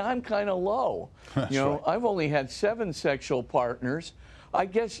 hey, I'm kind of low. Right. I've only had 7 sexual partners. I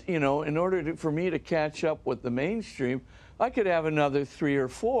guess, in order for me to catch up with the mainstream, I could have another 3 or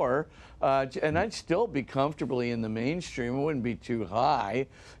 4, and I'd still be comfortably in the mainstream. It wouldn't be too high.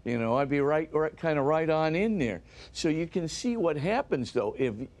 I'd be kind of right on in there. So you can see what happens, though.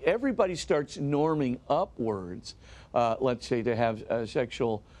 If everybody starts norming upwards, let's say to have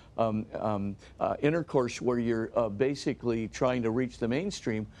sexual intercourse where you're basically trying to reach the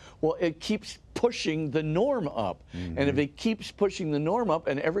mainstream, well, it keeps pushing the norm up. And if it keeps pushing the norm up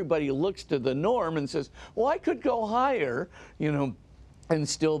and everybody looks to the norm and says, well, I could go higher, and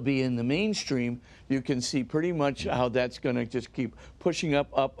still be in the mainstream, you can see pretty much how that's going to just keep pushing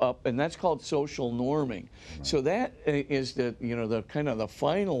up, and that's called social norming. Right. So that is the kind of the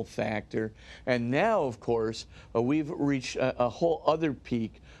final factor. And now, of course, we've reached a whole other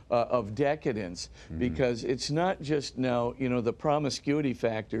peak of decadence, because it's not just now, the promiscuity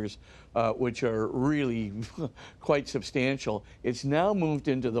factors, which are really quite substantial. It's now moved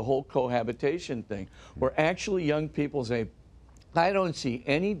into the whole cohabitation thing, where actually young people say, I don't see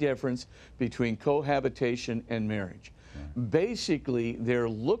any difference between cohabitation and marriage. Basically, they're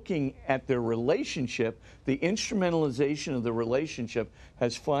looking at their relationship. The instrumentalization of the relationship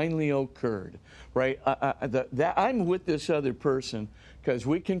has finally occurred, right? I'm with this other person because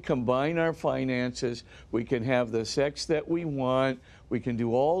we can combine our finances, we can have the sex that we want, we can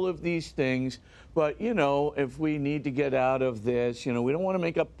do all of these things. But, if we need to get out of this, we don't want to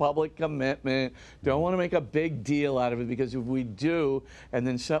make a public commitment, don't want to make a big deal out of it, because if we do, and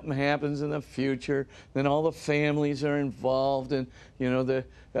then something happens in the future, then all the families are involved, and,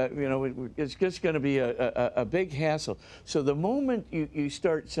 it's just going to be a big hassle. So the moment you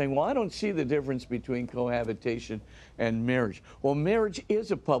start saying, well, I don't see the difference between cohabitation and marriage. Well, marriage is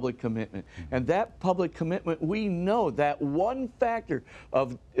a public commitment. And that public commitment, we know that one factor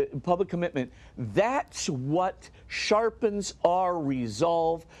of public commitment, that's what sharpens our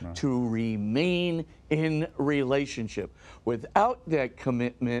resolve to remain in relationship. Without that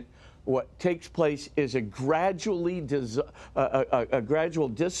commitment, what takes place is a gradual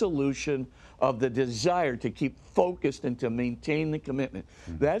dissolution of the desire to keep focused and to maintain the commitment.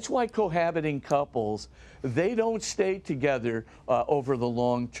 That's why cohabiting couples, they don't stay together over the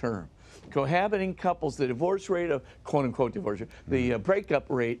long term. Cohabiting couples, the divorce rate of, quote-unquote divorce rate, the breakup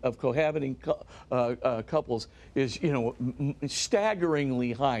rate of cohabiting couples is,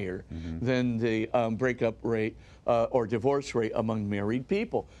 staggeringly higher than the breakup rate or divorce rate among married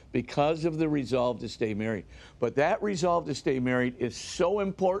people, because of the resolve to stay married. But that resolve to stay married is so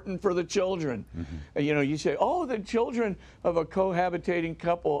important for the children. You say, oh, the children of a cohabitating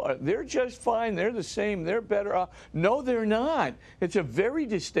couple, they're just fine, they're the same, they're better off. No, they're not. It's a very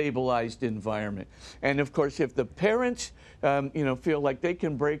destabilized environment. And of course, if the parents feel like they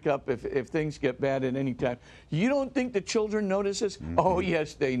can break up if things get bad at any time, you don't think the children notice this? Oh,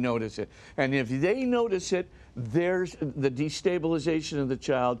 yes, they notice it. And if they notice it, there's the destabilization of the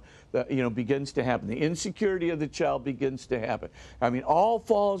child begins to happen. The insecurity of the child begins to happen. I mean, all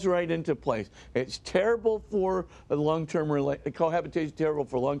falls right into place. It's terrible for a long-term cohabitation is terrible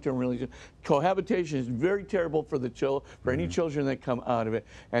for long-term relationship. Cohabitation is very terrible for the for any children that come out of it.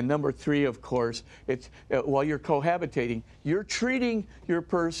 And number 3, of course, it's while you're cohabitating, you're treating the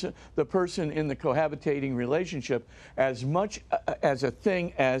person in the cohabitating relationship as much as a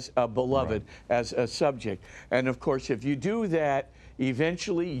thing as a beloved, as a subject. And of course, if you do that,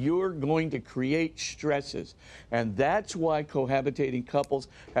 eventually you're going to create stresses. And that's why cohabitating couples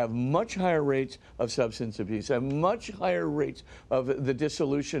have much higher rates of substance abuse, have much higher rates of the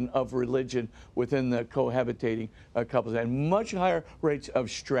dissolution of religion within the cohabitating couples, and much higher rates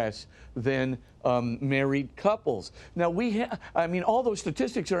of stress than married couples. Now, all those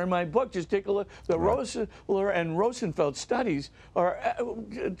statistics are in my book. Just take a look. The Rosler and Rosenfeld studies are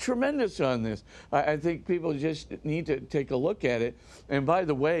tremendous on this. I think people just need to take a look at it. And by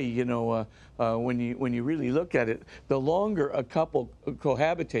the way, when you really look at it, the longer a couple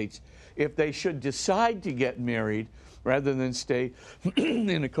cohabitates, if they should decide to get married rather than stay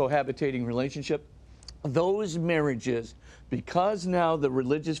in a cohabitating relationship, those marriages, because now the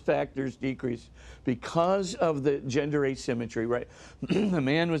religious factors decrease, because of the gender asymmetry, right? The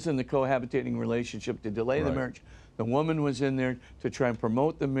man was in the cohabitating relationship to delay the marriage. The woman was in there to try and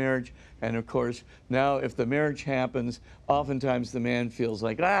promote the marriage. And of course, now if the marriage happens, oftentimes the man feels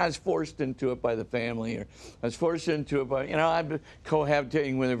like, I was forced into it by the family, or I was forced into it by, I've been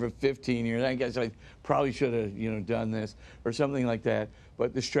cohabitating with her for 15 years. I guess I probably should have, done this, or something like that.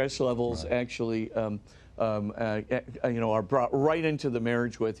 But the stress levels actually, are brought right into the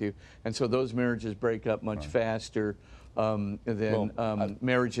marriage with you. And so those marriages break up much faster than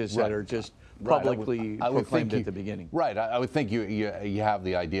marriages that are just publicly proclaimed at the beginning. Right. I would think you have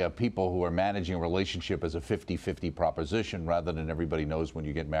the idea of people who are managing a relationship as a 50-50 proposition, rather than everybody knows when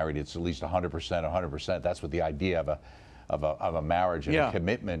you get married it's at least 100%. That's what the idea of a marriage and a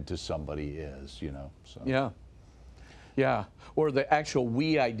commitment to somebody is, So. Yeah. Yeah, or the actual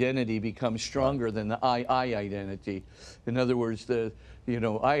we identity becomes stronger than the I identity. In other words,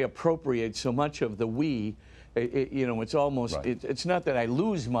 I appropriate so much of the we. It's almost it's not that I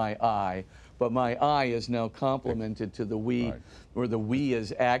lose my I, but my I is now complemented to the we, where the we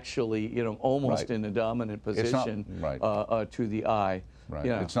is actually almost in a dominant position to the I. Right.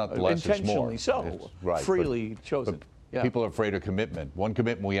 It's not less, it's more. Intentionally so, freely chosen. Yeah. People are afraid of commitment. One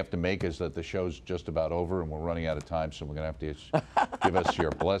commitment we have to make is that the show's just about over and we're running out of time, so we're going to have to give us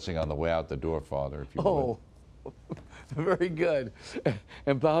your blessing on the way out the door, Father, if you would. Very good.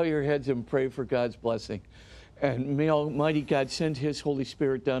 And bow your heads and pray for God's blessing. And may Almighty God send His Holy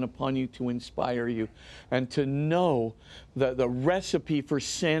Spirit down upon you to inspire you and to know the recipe for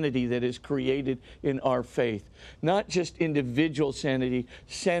sanity that is created in our faith. Not just individual sanity,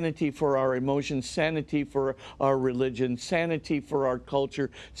 sanity for our emotions, sanity for our religion, sanity for our culture,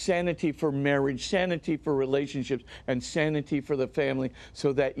 sanity for marriage, sanity for relationships, and sanity for the family,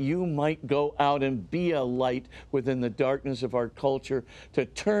 so that you might go out and be a light within the darkness of our culture to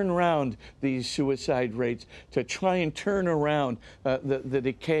turn around these suicide rates, to try and turn around the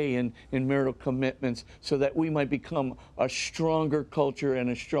decay in marital commitments, so that we might become a stronger culture and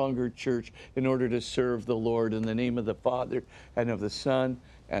a stronger church in order to serve the Lord. In the name of the Father, and of the Son,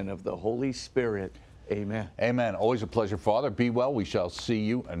 and of the Holy Spirit. Amen. Amen. Always a pleasure, Father. Be well. We shall see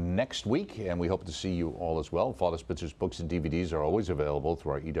you next week, and we hope to see you all as well. Father Spitzer's books and DVDs are always available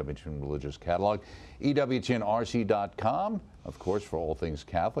through our EWTN Religious Catalog, EWTNRC.com, of course, for all things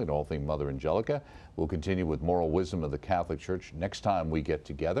Catholic, all things Mother Angelica. We'll continue with Moral Wisdom of the Catholic Church next time we get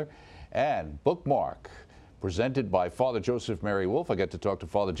together. And Bookmark, presented by Father Joseph Mary Wolf. I get to talk to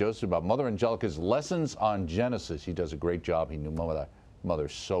Father Joseph about Mother Angelica's Lessons on Genesis. He does a great job. He knew Mother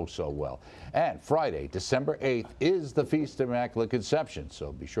so well. And Friday, December 8th, is the Feast of Immaculate Conception.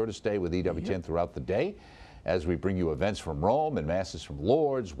 So be sure to stay with EWTN throughout the day as we bring you events from Rome and masses from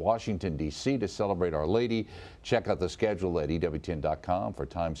Lourdes, Washington, D.C. to celebrate Our Lady. Check out the schedule at EWTN.com for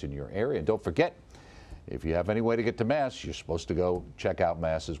times in your area. And don't forget, if you have any way to get to Mass, you're supposed to go check out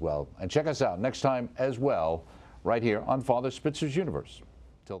Mass as well. And check us out next time as well, right here on Father Spitzer's Universe.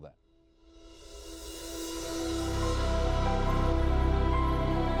 Till then.